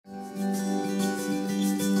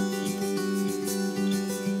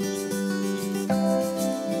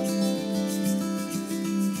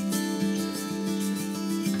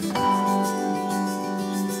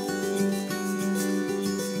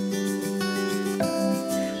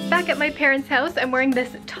back at my parents' house. I'm wearing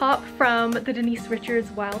this top from the Denise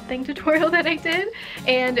Richards Wild Thing tutorial that I did.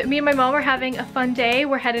 And me and my mom are having a fun day.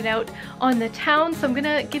 We're headed out on the town, so I'm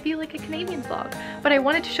gonna give you like a Canadian vlog. But I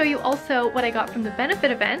wanted to show you also what I got from the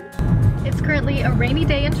benefit event. It's currently a rainy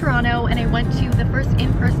day in Toronto, and I went to the first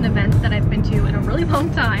in-person event that I've been to in a really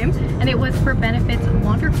long time, and it was for Benefit's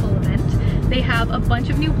Wonderful event. They have a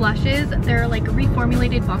bunch of new blushes. They're like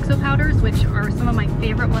reformulated Boxo powders, which are some of my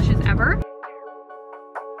favorite blushes ever.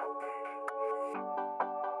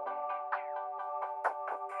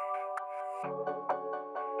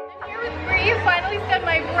 I'm here with Bree, finally done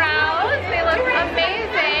my brows. They look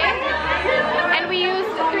amazing. And we used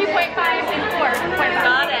 3.5 and 4.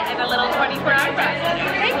 Got it, and a little 24-hour brush.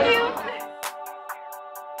 Thank you.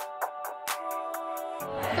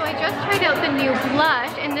 So I just tried out the new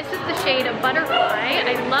blush, and this is the shade Butterfly.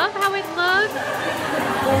 I love how it looks.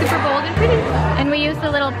 Super bold and pretty. And we used the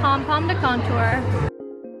little pom-pom to contour.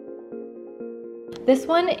 This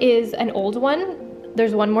one is an old one.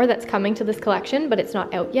 There's one more that's coming to this collection, but it's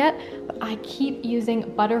not out yet. But I keep using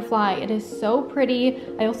Butterfly. It is so pretty.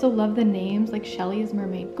 I also love the names, like Shelly's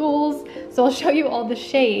Mermaid Goals. So I'll show you all the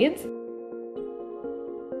shades.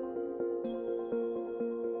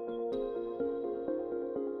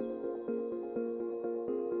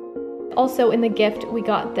 Also in the gift, we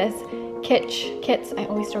got this kits, I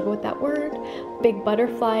always struggle with that word, big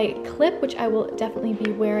butterfly clip, which I will definitely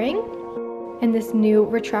be wearing. And this new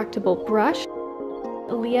retractable brush.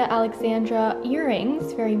 Leah Alexandra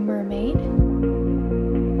earrings, very mermaid.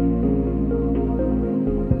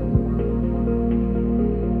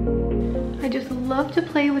 I just love to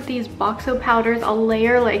play with these Boxo powders. I'll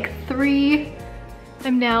layer like 3.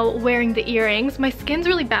 I'm now wearing the earrings. My skin's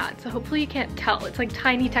really bad, so hopefully you can't tell. It's like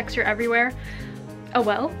tiny texture everywhere. Oh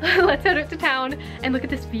well, let's head out to town and look at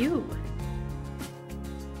this view.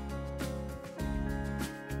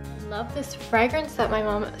 I love this fragrance that my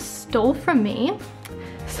mom stole from me.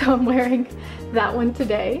 So I'm wearing that one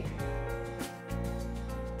today.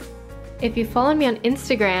 If you follow me on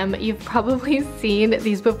Instagram, you've probably seen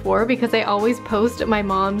these before because I always post my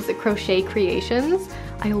mom's crochet creations.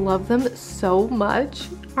 I love them so much.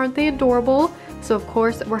 Aren't they adorable? So of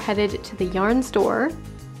course we're headed to the yarn store.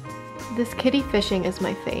 This kitty fishing is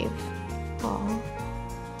my fave. Aww.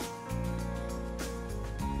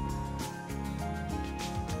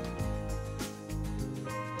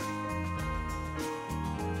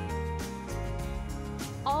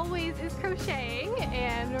 Always is crocheting,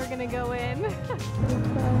 and we're gonna go in.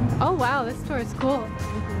 Oh wow, this store is cool.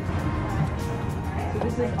 So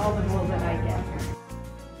this is all the wool that I get.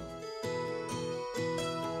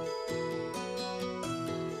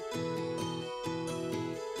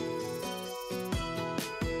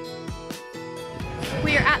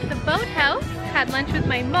 We are at the boathouse. Had lunch with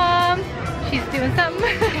my mom. She's doing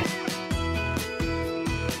something.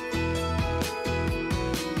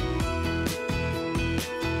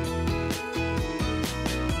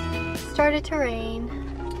 Started to rain.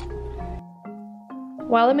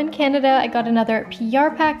 While I'm in Canada, I got another PR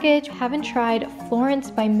package. Haven't tried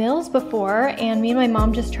Florence by Mills before, and me and my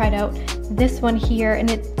mom just tried out this one here, and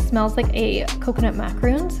it smells like a coconut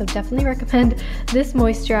macaroon, so definitely recommend this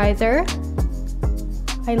moisturizer.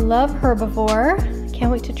 I love Herbivore.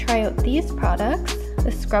 Can't wait to try out these products.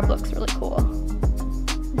 This scrub looks really cool.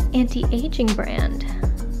 This anti-aging brand.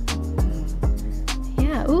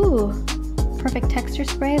 Yeah, ooh. Perfect texture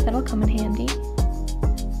spray, that'll come in handy.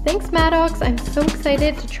 Thanks Maddox, I'm so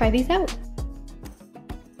excited to try these out.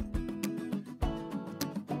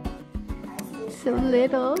 So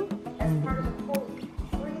little.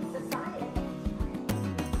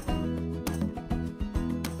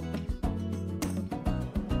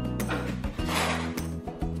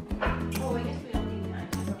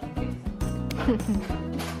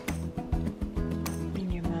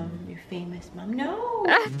 And your mom, your famous mom. No!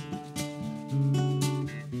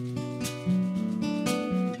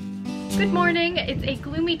 Good morning. It's a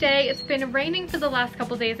gloomy day. It's been raining for the last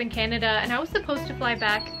couple days in Canada, and I was supposed to fly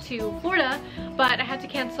back to Florida, but I had to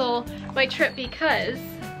cancel my trip because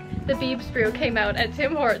the biebs brew came out at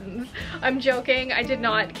Tim Hortons. I'm joking. I did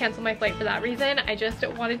not cancel my flight for that reason. I just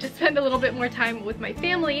wanted to spend a little bit more time with my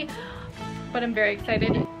family, but I'm very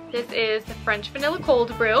excited. This is the French vanilla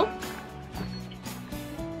cold brew.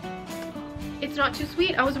 It's not too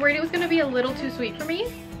sweet. I was worried it was going to be a little too sweet for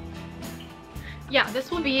me. Yeah,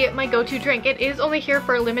 this will be my go-to drink. It is only here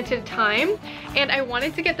for a limited time, and I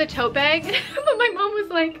wanted to get the tote bag, but my mom was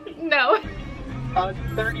like, no.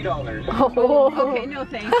 $30. Oh. Okay, no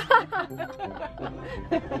thanks.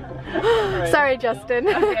 Right. Sorry, Justin.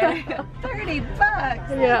 Okay. 30 bucks.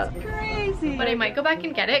 Yeah. That's crazy. But I might go back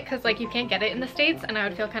and get it because like you can't get it in the States and I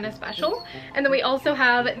would feel kind of special. And then we also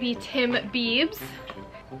have the Tim Biebs.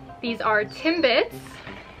 These are Timbits.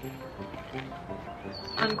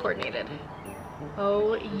 Uncoordinated.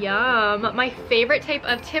 Oh, yum. My favorite type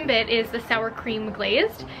of Timbit is the sour cream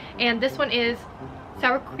glazed. And this one is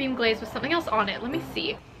sour cream glazed with something else on it. Let me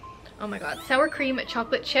see. Oh my god. Sour cream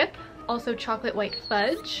chocolate chip. Also chocolate white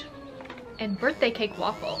fudge. And birthday cake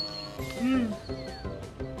waffle. Mmm.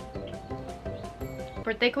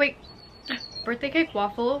 Birthday cake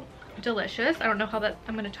waffle, delicious. I don't know how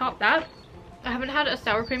I'm gonna top that. I haven't had a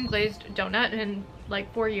sour cream glazed donut in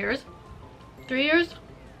like 4 years. 3 years?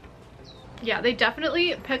 Yeah, they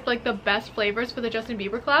definitely picked like the best flavors for the Justin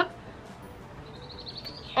Bieber collab.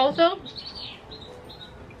 Also,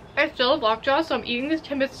 I still have lockjaw, so I'm eating this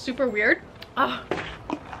Timbits super weird. Oh.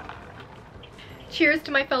 Cheers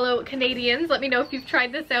to my fellow Canadians. Let me know if you've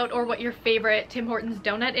tried this out or what your favorite Tim Hortons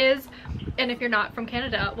donut is. And if you're not from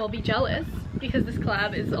Canada, well, be jealous because this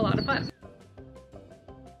collab is a lot of fun.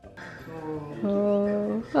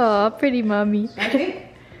 Oh, pretty mommy. I think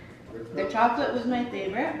the chocolate was my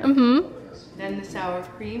favorite. Mm-hmm. Then the sour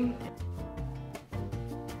cream.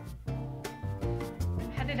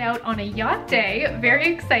 Headed out on a yacht day. Very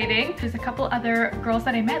exciting. There's a couple other girls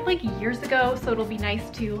that I met like years ago, so it'll be nice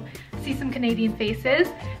to see some Canadian faces.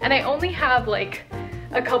 And I only have like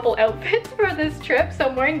a couple outfits for this trip, so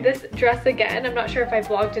I'm wearing this dress again. I'm not sure if I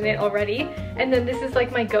vlogged in it already. And then this is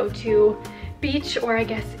like my go-to beach or I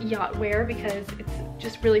guess yacht wear because it's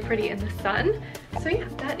just really pretty in the sun. So yeah,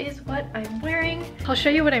 that is what I'm wearing. I'll show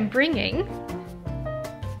you what I'm bringing.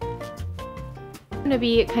 It's gonna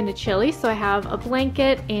be kind of chilly, so I have a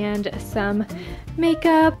blanket and some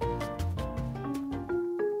makeup.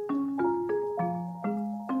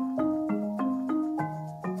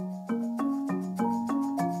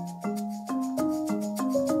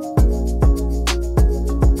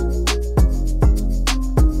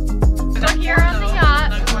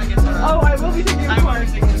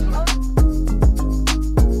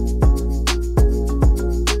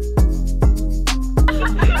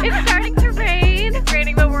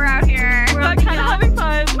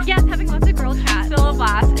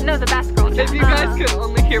 If you guys could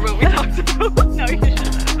only hear what we talked about. No, you shouldn't.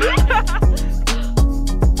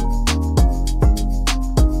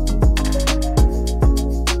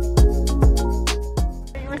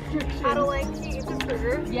 How to like to eat the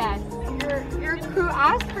burger? Yes. Your crew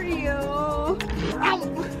asked for you.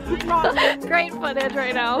 Great footage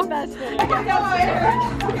right now. Best footage.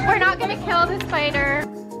 We're not gonna kill the spider.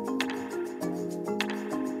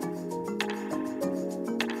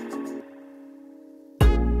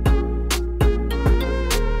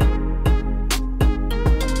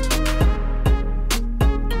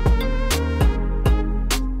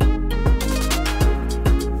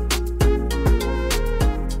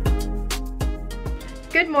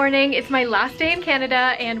 Good morning, it's my last day in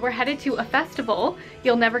Canada and we're headed to a festival.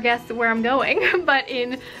 You'll never guess where I'm going, but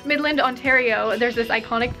in Midland, Ontario, there's this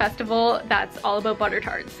iconic festival that's all about butter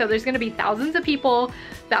tarts. So there's gonna be thousands of people,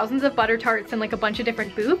 thousands of butter tarts and like a bunch of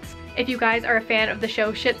different booths. If you guys are a fan of the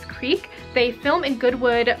show Schitt's Creek, they film in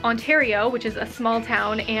Goodwood, Ontario, which is a small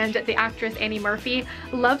town, and the actress Annie Murphy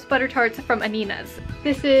loves butter tarts from Anina's.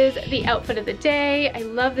 This is the outfit of the day. I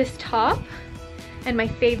love this top, and my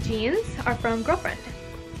fave jeans are from Girlfriend.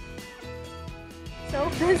 So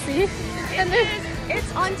busy.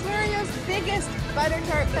 It's Ontario's biggest butter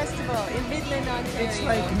tart festival in Midland, Ontario. It's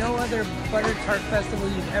like no other butter tart festival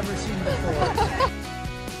you've ever seen before.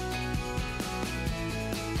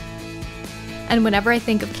 And whenever I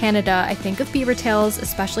think of Canada, I think of beaver tails,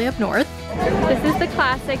 especially up north. This is the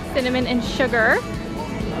classic cinnamon and sugar.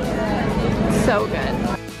 So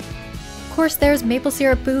good. Of course, there's maple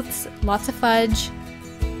syrup booths, lots of fudge.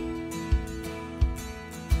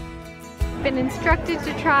 Been instructed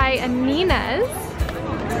to try Anina's.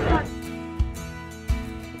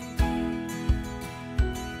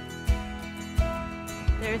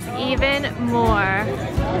 There's even more.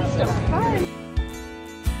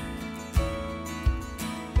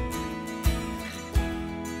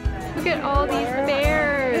 Look at all these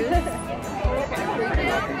bears.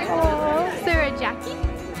 Oh, is there a Jackie?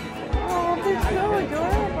 Oh, they're so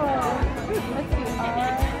adorable. Let's see.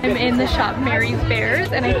 I'm in the shop Mary's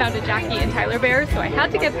Bears and I found a Jackie and Tyler bear, so I had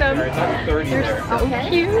to get them. They're so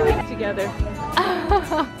cute together.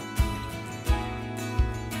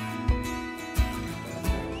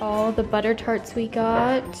 All the butter tarts we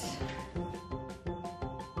got.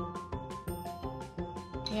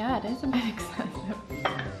 Yeah, it is a bit expensive.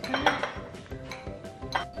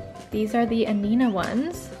 These are the Anina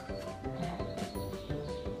ones.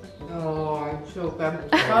 Oh, it's so good.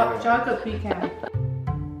 Chocolate pecan.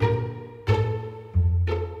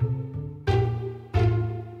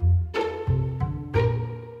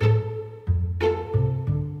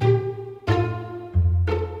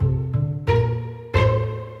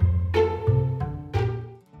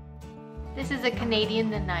 This is a Canadian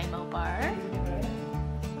Nanaimo bar.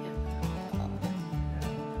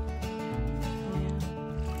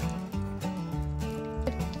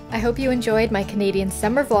 I hope you enjoyed my Canadian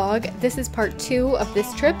summer vlog. This is part 2 of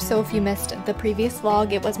this trip, so if you missed the previous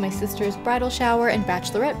vlog, it was my sister's bridal shower and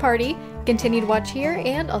bachelorette party. Continue to watch here,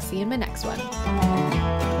 and I'll see you in my next one.